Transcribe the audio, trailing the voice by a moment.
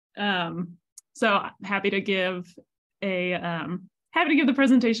So happy to give the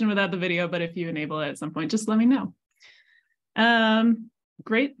presentation without the video, but if you enable it at some point, just let me know.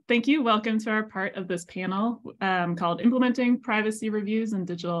 Great, thank you. Welcome to our part of this panel called Implementing Privacy Reviews in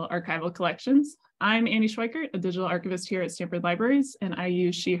Digital Archival Collections. I'm Annie Schweikert, a digital archivist here at Stanford Libraries, and I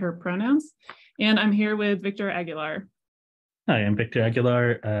use she, her pronouns. And I'm here with Victor Aguilar. Hi, I'm Victor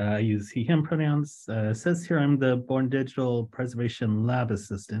Aguilar. I use he, him pronouns. It says here I'm the Born Digital Preservation Lab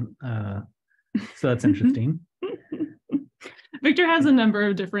Assistant. So that's interesting. Victor has a number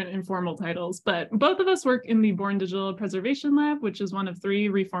of different informal titles, but both of us work in the Born Digital Preservation Lab, which is one of 3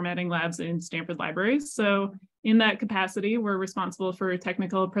 reformatting labs in Stanford Libraries. So in that capacity, we're responsible for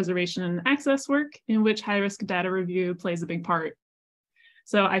technical preservation and access work, in which high-risk data review plays a big part.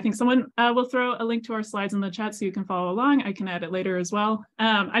 So I think someone will throw a link to our slides in the chat so you can follow along. I can add it later as well.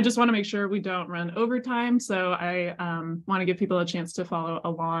 I just want to make sure we don't run over time. So I want to give people a chance to follow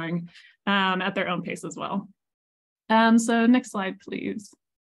along at their own pace as well. So next slide, please.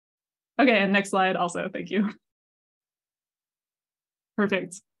 Okay, and next slide also, thank you.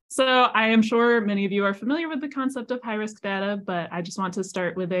 Perfect. So I am sure many of you are familiar with the concept of high-risk data, but I just want to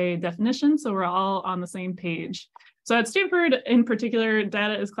start with a definition so we're all on the same page. So at Stanford, in particular,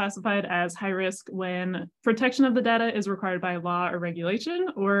 data is classified as high risk when protection of the data is required by law or regulation,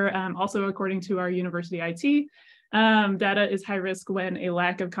 or also according to our university IT, data is high risk when a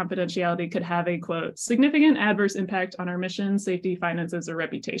lack of confidentiality could have a, quote, significant adverse impact on our mission, safety, finances, or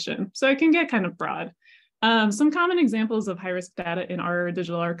reputation. So it can get kind of broad. Some common examples of high-risk data in our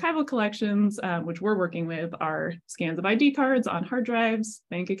digital archival collections, which we're working with, are scans of ID cards on hard drives,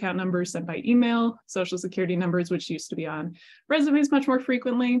 bank account numbers sent by email, social security numbers, which used to be on resumes much more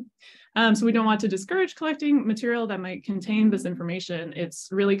frequently. So we don't want to discourage collecting material that might contain this information. It's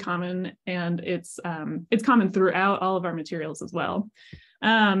really common, and it's common throughout all of our materials as well.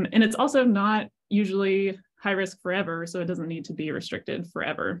 And it's also not usually high risk forever, so it doesn't need to be restricted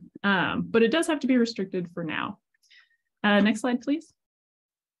forever, but it does have to be restricted for now. Next slide, please.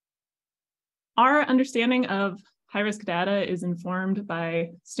 Our understanding of high risk data is informed by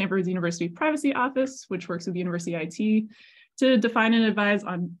Stanford's University Privacy Office, which works with University IT to define and advise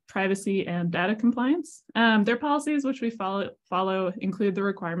on privacy and data compliance. Their policies, which we follow, include the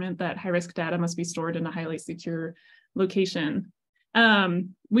requirement that high risk data must be stored in a highly secure location.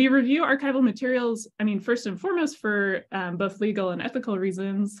 We review archival materials, first and foremost for both legal and ethical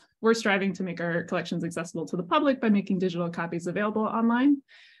reasons. We're striving to make our collections accessible to the public by making digital copies available online.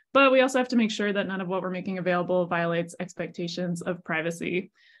 But we also have to make sure that none of what we're making available violates expectations of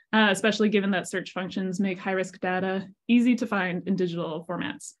privacy, especially given that search functions make high-risk data easy to find in digital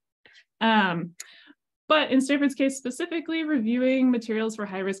formats. But in Stanford's case specifically, reviewing materials for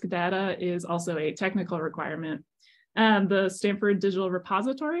high-risk data is also a technical requirement. The Stanford Digital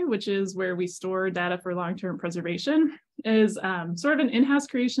Repository, which is where we store data for long-term preservation, is sort of an in-house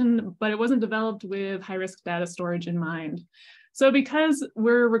creation, but it wasn't developed with high-risk data storage in mind. So because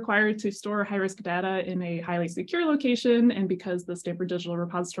we're required to store high-risk data in a highly secure location, and because the Stanford Digital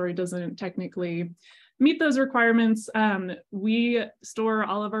Repository doesn't technically meet those requirements, we store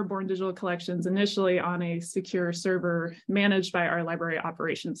all of our Born Digital collections initially on a secure server managed by our library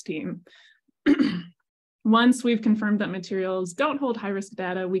operations team. Once we've confirmed that materials don't hold high-risk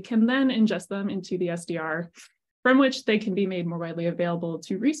data, we can then ingest them into the SDR, from which they can be made more widely available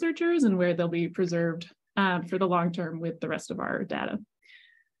to researchers and where they'll be preserved for the long term with the rest of our data.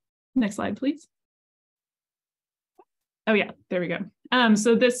 Next slide, please. Oh yeah, there we go.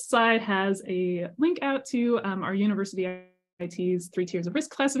 So this slide has a link out to our university IT's 3 tiers of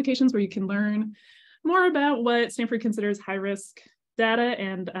risk classifications, where you can learn more about what Stanford considers high-risk data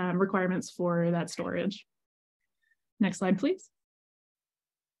and requirements for that storage. Next slide, please.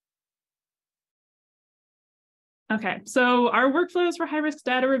 Okay, so our workflows for high-risk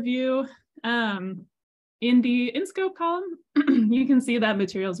data review. In the in-scope column, you can see that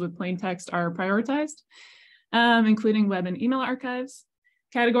materials with plain text are prioritized, including web and email archives.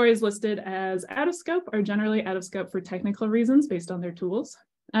 Categories listed as out of scope are generally out of scope for technical reasons based on their tools.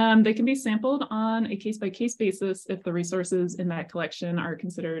 They can be sampled on a case-by-case basis if the resources in that collection are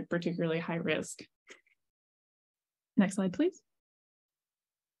considered particularly high risk. Next slide, please.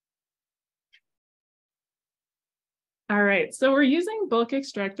 All right, so we're using Bulk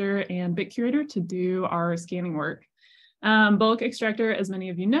Extractor and BitCurator to do our scanning work. Bulk Extractor, as many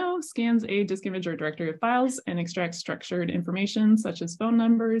of you know, scans a disk image or directory of files and extracts structured information such as phone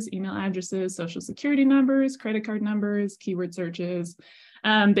numbers, email addresses, social security numbers, credit card numbers, keyword searches,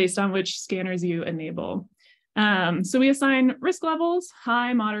 based on which scanners you enable. So we assign risk levels,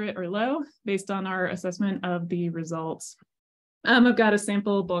 high, moderate, or low, based on our assessment of the results. I've got a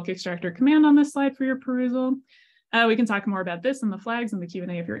sample bulk extractor command on this slide for your perusal. We can talk more about this in the flags and the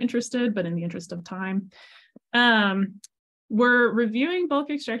Q&A if you're interested, but in the interest of time. We're reviewing bulk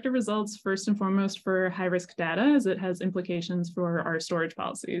extractor results first and foremost for high-risk data, as it has implications for our storage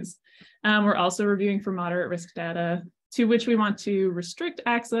policies. We're also reviewing for moderate risk data, to which we want to restrict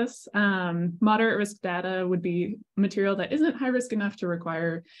access. Moderate risk data would be material that isn't high risk enough to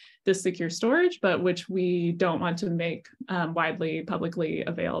require this secure storage, but which we don't want to make widely publicly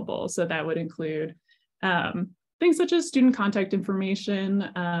available. So that would include things such as student contact information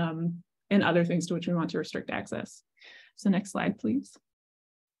and other things to which we want to restrict access. So next slide, please.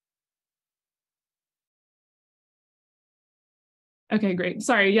 Okay, great.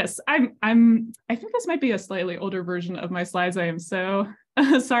 Sorry. Yes, I think this might be a slightly older version of my slides. I am so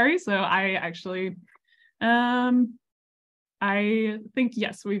sorry. So I actually, I think,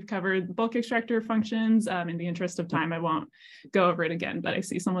 yes, we've covered bulk extractor functions. In the interest of time, I won't go over it again, but I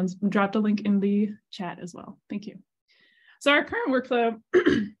see someone's dropped a link in the chat as well. Thank you. So our current workflow,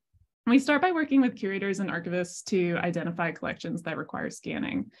 we start by working with curators and archivists to identify collections that require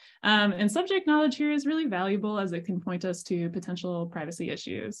scanning. And subject knowledge here is really valuable as it can point us to potential privacy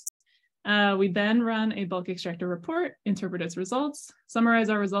issues. We then run a bulk extractor report, interpret its results, summarize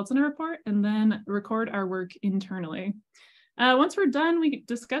our results in a report, and then record our work internally. Once we're done, we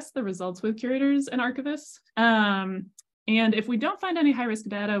discuss the results with curators and archivists. And if we don't find any high-risk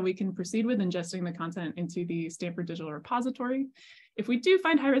data, we can proceed with ingesting the content into the Stanford Digital Repository. If we do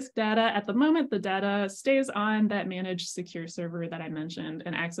find high-risk data, at the moment, the data stays on that managed secure server that I mentioned,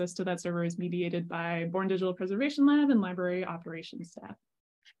 and access to that server is mediated by Born Digital Preservation Lab and library operations staff.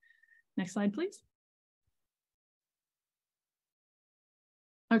 Next slide, please.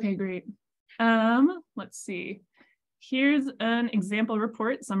 Okay, great. Let's see. Here's an example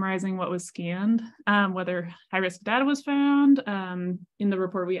report summarizing what was scanned, whether high-risk data was found. In the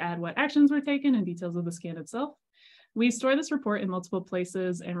report, we add what actions were taken and details of the scan itself. We store this report in multiple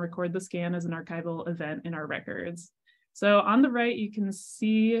places and record the scan as an archival event in our records. So on the right, you can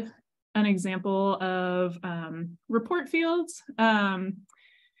see an example of report fields.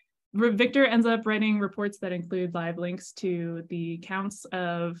 Victor ends up writing reports that include live links to the counts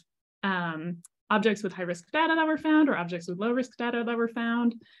of objects with high-risk data that were found or objects with low-risk data that were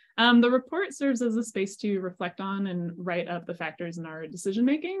found. The report serves as a space to reflect on and write up the factors in our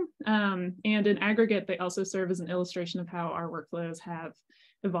decision-making. And in aggregate, they also serve as an illustration of how our workflows have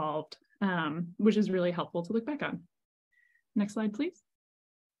evolved, which is really helpful to look back on. Next slide, please.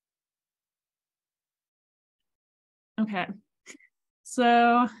 Okay,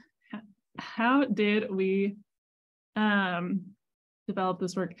 so how did we develop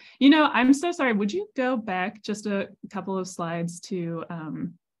this work? You know, I'm so sorry. Would you go back just a couple of slides to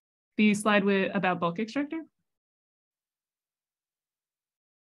the slide about bulk extractor?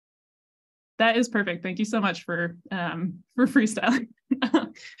 That is perfect. Thank you so much for freestyling.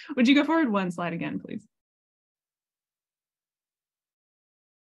 Would you go forward one slide again, please?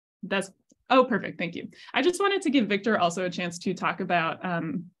 Oh, perfect. Thank you. I just wanted to give Victor also a chance to talk about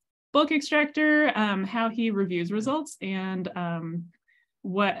bulk extractor, how he reviews results, and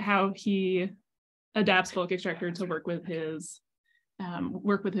how he adapts bulk extractor to work with his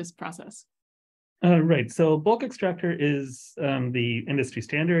process. Right. So bulk extractor is the industry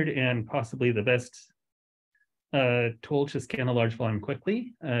standard and possibly the best tool to scan a large volume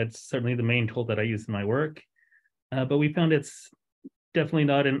quickly. It's certainly the main tool that I use in my work, but we found it's definitely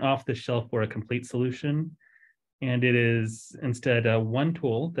not an off-the-shelf or a complete solution. And it is instead one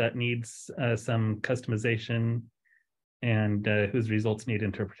tool that needs some customization and whose results need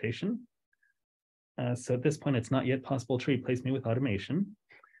interpretation. So at this point, it's not yet possible to replace me with automation.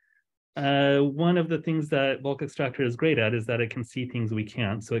 One of the things that bulk extractor is great at is that it can see things we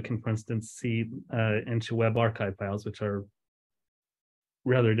can't. So it can, for instance, see into web archive files, which are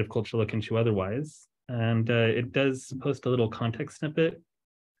rather difficult to look into otherwise. And it does post a little context snippet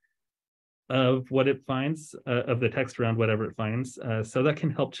of what it finds, of the text around whatever it finds. So that can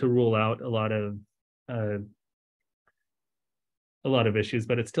help to rule out a lot of issues,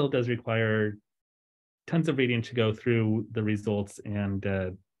 but it still does require tons of reading to go through the results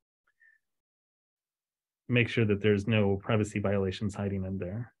and make sure that there's no privacy violations hiding in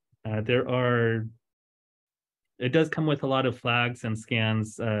there. It does come with a lot of flags and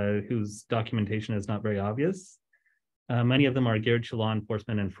scans whose documentation is not very obvious. Many of them are geared to law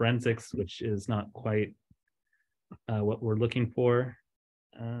enforcement and forensics, which is not quite what we're looking for.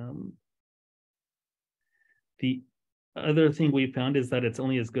 The other thing we found is that it's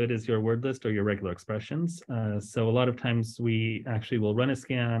only as good as your word list or your regular expressions. So a lot of times we actually will run a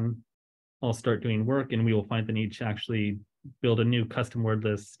scan, I'll start doing work, and we will find the need to actually build a new custom word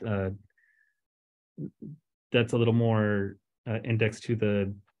list that's a little more indexed to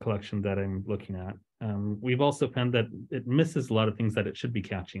the collection that I'm looking at. We've also found that it misses a lot of things that it should be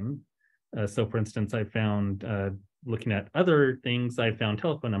catching. So for instance, I found, looking at other things, I found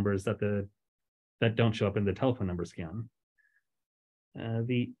telephone numbers that don't show up in the telephone number scan.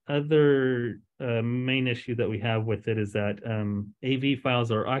 The other main issue that we have with it is that AV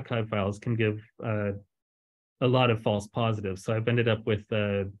files or archive files can give a lot of false positives. So I've ended up with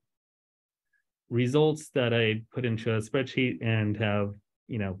results that I put into a spreadsheet and have,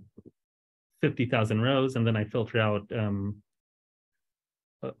 50,000 rows, and then I filter out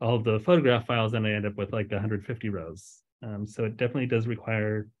all the photograph files, and I end up with like 150 rows. So it definitely does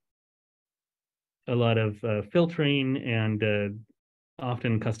require a lot of filtering and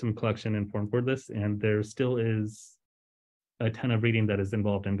often custom collection and form word lists, and there still is a ton of reading that is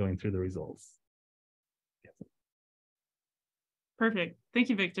involved in going through the results. Perfect. Thank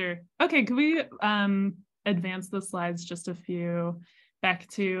you, Victor. Okay, could we advance the slides just a few back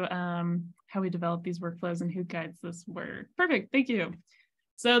to how we develop these workflows and who guides this work? Perfect. Thank you.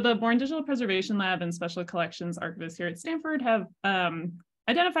 So the Born Digital Preservation Lab and Special Collections archivists here at Stanford have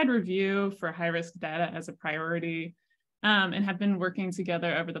identified review for high-risk data as a priority and have been working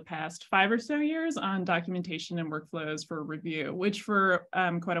together over the past 5 or so years on documentation and workflows for review, which for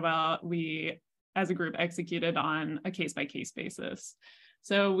quite a while we as a group executed on a case-by-case basis.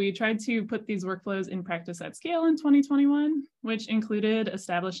 So we tried to put these workflows in practice at scale in 2021, which included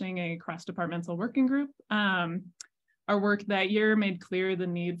establishing a cross-departmental working group. Our work that year made clear the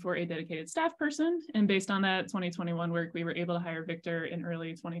need for a dedicated staff person. And based on that 2021 work, we were able to hire Victor in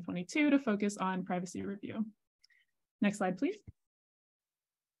early 2022 to focus on privacy review. Next slide, please.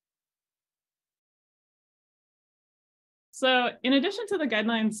 So in addition to the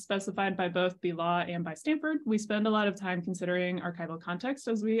guidelines specified by both the law and by Stanford, we spend a lot of time considering archival context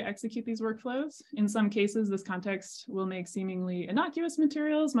as we execute these workflows. In some cases, this context will make seemingly innocuous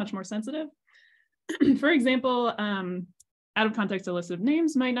materials much more sensitive. For example, out of context, a list of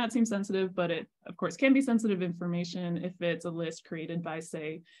names might not seem sensitive, but it, of course, can be sensitive information if it's a list created by,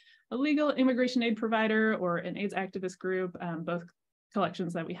 say, a legal immigration aid provider or an AIDS activist group, both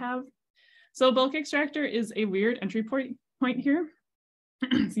collections that we have. So bulk extractor is a weird entry point here.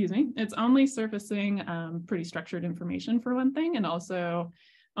 Excuse me. It's only surfacing pretty structured information for one thing, and also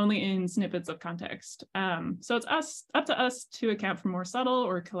only in snippets of context. So it's up to us to account for more subtle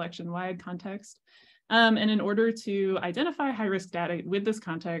or collection-wide context. And in order to identify high-risk data with this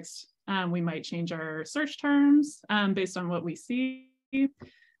context, we might change our search terms based on what we see.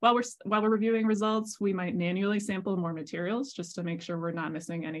 While we're reviewing results, we might manually sample more materials just to make sure we're not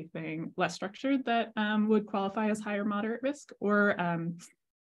missing anything less structured that would qualify as high or moderate risk. Or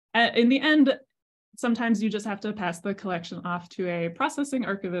in the end, sometimes you just have to pass the collection off to a processing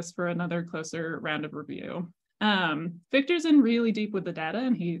archivist for another closer round of review. Victor's in really deep with the data,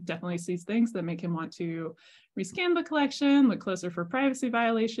 and he definitely sees things that make him want to rescan the collection, look closer for privacy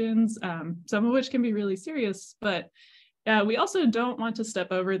violations, some of which can be really serious, but we also don't want to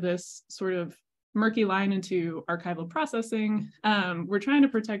step over this sort of murky line into archival processing. We're trying to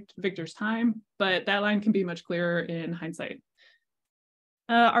protect Victor's time, but that line can be much clearer in hindsight.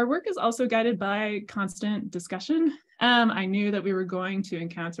 Our work is also guided by constant discussion. I knew that we were going to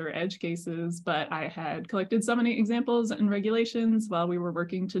encounter edge cases, but I had collected so many examples and regulations while we were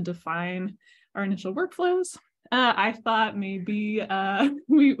working to define our initial workflows. I thought maybe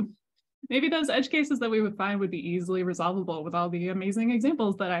maybe those edge cases that we would find would be easily resolvable with all the amazing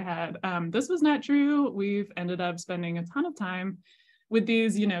examples that I had. This was not true. We've ended up spending a ton of time with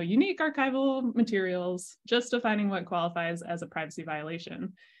these, unique archival materials, just defining what qualifies as a privacy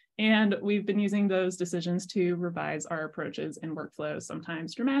violation. And we've been using those decisions to revise our approaches and workflows,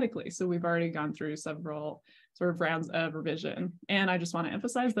 sometimes dramatically. So we've already gone through several sort of rounds of revision. And I just want to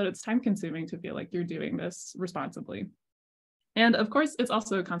emphasize that it's time consuming to feel like you're doing this responsibly. And of course, it's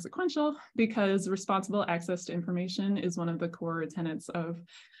also consequential because responsible access to information is one of the core tenets of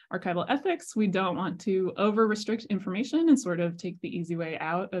archival ethics. We don't want to over-restrict information and sort of take the easy way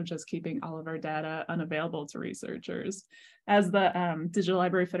out of just keeping all of our data unavailable to researchers. As the Digital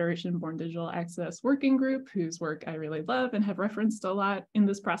Library Federation Born Digital Access Working Group, whose work I really love and have referenced a lot in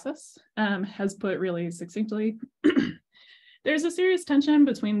this process, has put really succinctly, there's a serious tension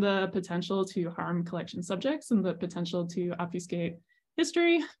between the potential to harm collection subjects and the potential to obfuscate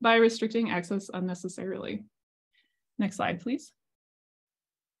history by restricting access unnecessarily. Next slide, please.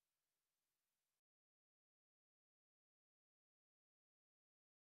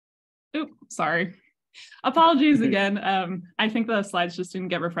 Oops, sorry. Apologies again. I think the slides just didn't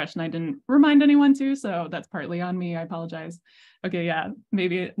get refreshed and I didn't remind anyone to, so that's partly on me. I apologize. Okay, yeah,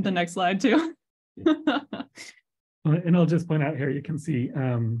 maybe the next slide too. And I'll just point out here, you can see,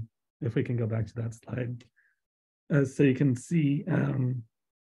 if we can go back to that slide. So you can see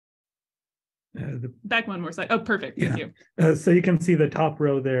back one more slide. Oh, perfect. Thank you. So you can see the top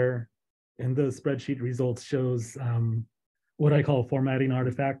row there in the spreadsheet results shows what I call a formatting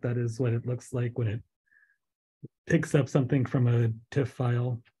artifact. That is what it looks like when it picks up something from a TIFF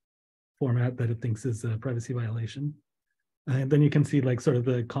file format that it thinks is a privacy violation. And then you can see like sort of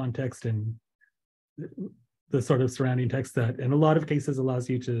the context and the sort of surrounding text that in a lot of cases allows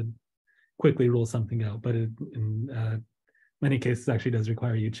you to quickly rule something out, but in many cases actually does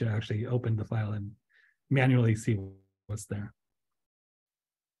require you to actually open the file and manually see what's there.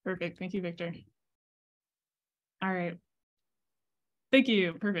 Perfect. Thank you, Victor. All right. Thank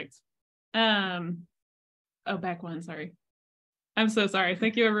you. Perfect. Oh, back one. Sorry. I'm so sorry.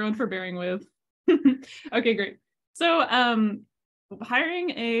 Thank you, everyone, for bearing with. Okay, great. So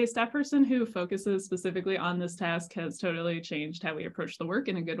hiring a staff person who focuses specifically on this task has totally changed how we approach the work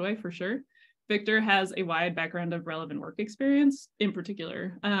in a good way, for sure. Victor has a wide background of relevant work experience in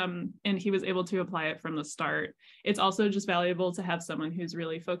particular, and he was able to apply it from the start. It's also just valuable to have someone who's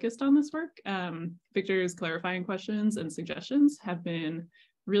really focused on this work. Victor's clarifying questions and suggestions have been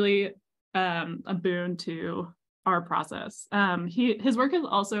really a boon to our process. His work has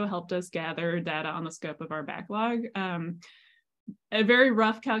also helped us gather data on the scope of our backlog. A very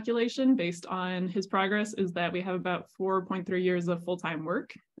rough calculation based on his progress is that we have about 4.3 years of full-time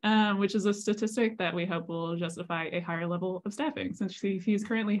work, which is a statistic that we hope will justify a higher level of staffing since he's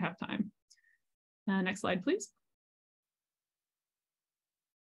currently half-time. Next slide, please.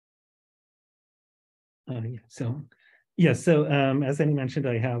 So as Annie mentioned,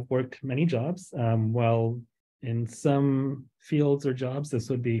 I have worked many jobs. While in some fields or jobs, this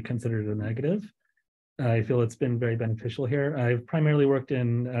would be considered a negative. I feel it's been very beneficial here. I've primarily worked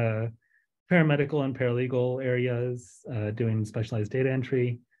in paramedical and paralegal areas, doing specialized data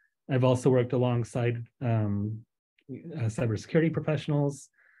entry. I've also worked alongside cybersecurity professionals.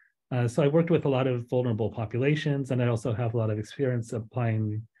 So I've worked with a lot of vulnerable populations, and I also have a lot of experience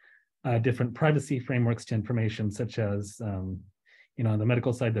applying different privacy frameworks to information, such as, on the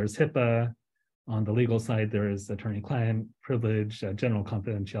medical side, there's HIPAA. On the legal side, there is attorney-client privilege, general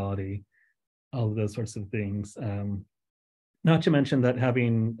confidentiality, all of those sorts of things. Not to mention that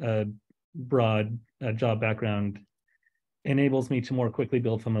having a broad job background enables me to more quickly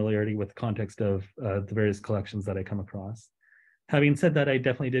build familiarity with the context of the various collections that I come across. Having said that, I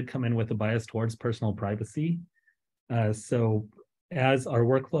definitely did come in with a bias towards personal privacy. So as our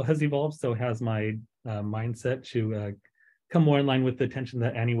workflow has evolved, so has my mindset to come more in line with the tension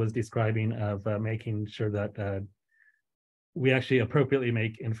that Annie was describing of making sure that we actually appropriately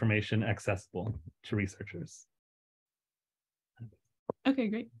make information accessible to researchers. Okay,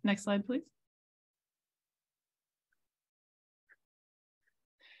 great. Next slide, please.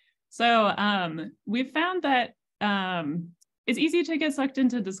 So we've found that it's easy to get sucked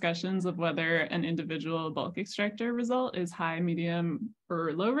into discussions of whether an individual bulk extractor result is high, medium,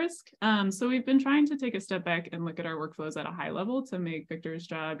 or low risk. So we've been trying to take a step back and look at our workflows at a high level to make Victor's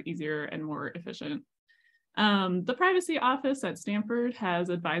job easier and more efficient. The privacy office at Stanford has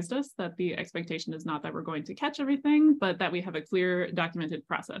advised us that the expectation is not that we're going to catch everything, but that we have a clear documented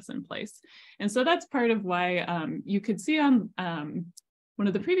process in place. And so that's part of why you could see on one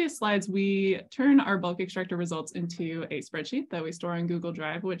of the previous slides, we turn our bulk extractor results into a spreadsheet that we store on Google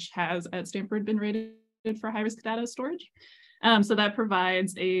Drive, which has at Stanford been rated for high-risk data storage. So that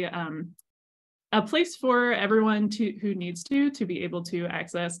provides a place for everyone who needs to be able to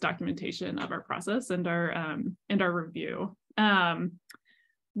access documentation of our process and our review.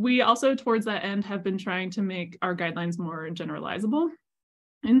 We also, towards that end, have been trying to make our guidelines more generalizable.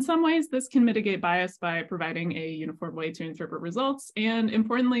 In some ways, this can mitigate bias by providing a uniform way to interpret results. And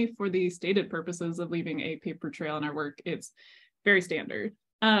importantly, for the stated purposes of leaving a paper trail in our work, it's very standard.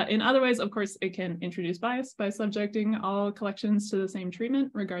 In other ways, of course, it can introduce bias by subjecting all collections to the same treatment,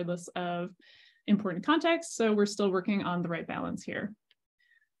 regardless of important context. So we're still working on the right balance here.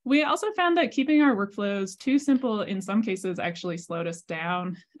 We also found that keeping our workflows too simple in some cases actually slowed us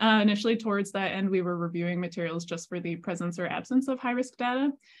down. Initially, towards that end, we were reviewing materials just for the presence or absence of high-risk data.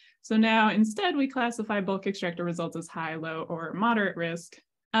 So now instead, we classify bulk extractor results as high, low, or moderate risk.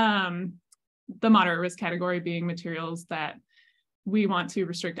 The moderate risk category being materials that we want to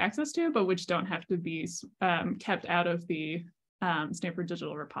restrict access to, but which don't have to be kept out of the Stanford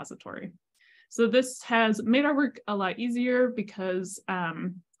Digital Repository. So this has made our work a lot easier because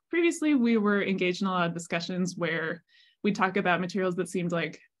previously, we were engaged in a lot of discussions where we talk about materials that seemed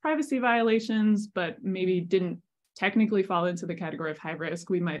like privacy violations, but maybe didn't technically fall into the category of high risk.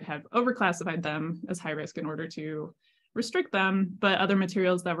 We might have overclassified them as high risk in order to restrict them, but other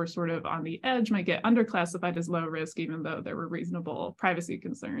materials that were sort of on the edge might get underclassified as low risk, even though there were reasonable privacy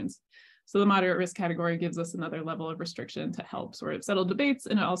concerns. So the moderate risk category gives us another level of restriction to help sort of settle debates,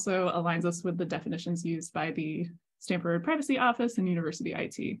 and it also aligns us with the definitions used by the Stanford Privacy Office and University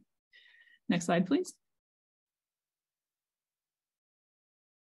IT. Next slide, please.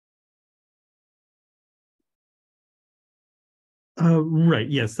 Right,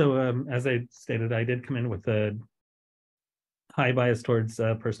 yeah, so as I stated, I did come in with a high bias towards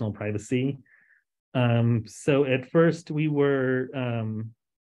personal privacy. So at first we were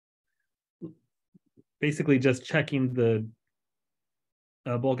basically just checking the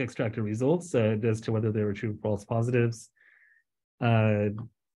bulk extractor results as to whether they were true or false positives. And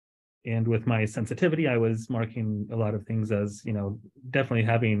with my sensitivity, I was marking a lot of things as, you know, definitely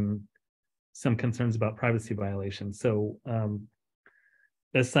having some concerns about privacy violations. So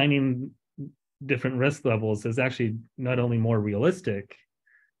assigning different risk levels is actually not only more realistic,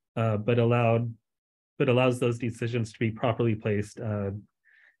 but allows those decisions to be properly placed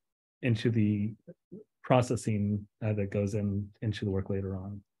into the processing that goes into the work later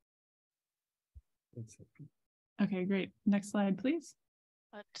on. Okay, great. Next slide, please.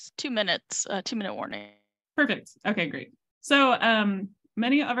 Just 2 minutes, 2-minute warning. Perfect. Okay, great. So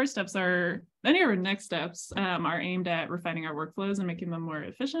many of our next steps are aimed at refining our workflows and making them more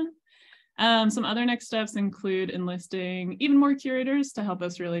efficient. Some other next steps include enlisting even more curators to help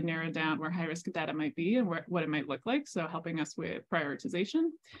us really narrow down where high-risk data might be and what it might look like, so helping us with prioritization.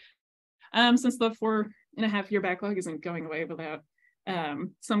 Since the 4.5-year backlog isn't going away without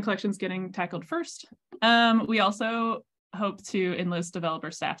some collections getting tackled first, we also hope to enlist developer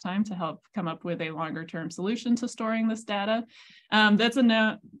staff time to help come up with a longer-term solution to storing this data. That's a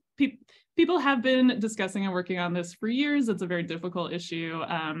note. People have been discussing and working on this for years. It's a very difficult issue,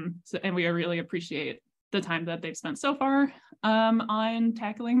 and we really appreciate the time that they've spent so far on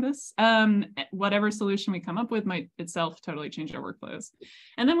tackling this. Whatever solution we come up with might itself totally change our workflows.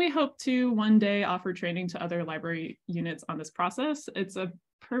 And then we hope to one day offer training to other library units on this process. It's a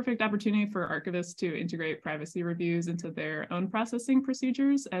perfect opportunity for archivists to integrate privacy reviews into their own processing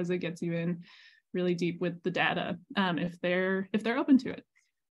procedures, as it gets you in really deep with the data if they're open to it.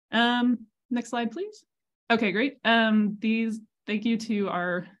 Next slide, please. Okay, great. Thank you to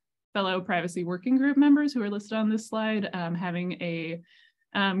our fellow privacy working group members who are listed on this slide. Having a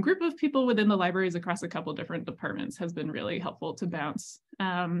group of people within the libraries across a couple different departments has been really helpful to bounce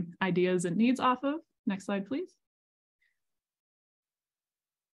ideas and needs off of. Next slide, please.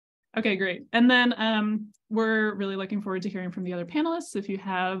 Okay, great. And then we're really looking forward to hearing from the other panelists. If you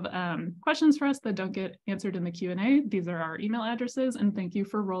have questions for us that don't get answered in the Q&A, these are our email addresses. And thank you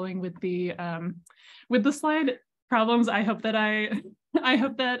for rolling with the slide problems. I hope that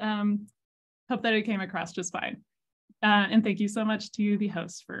it came across just fine. And thank you so much to the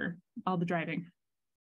hosts for all the driving.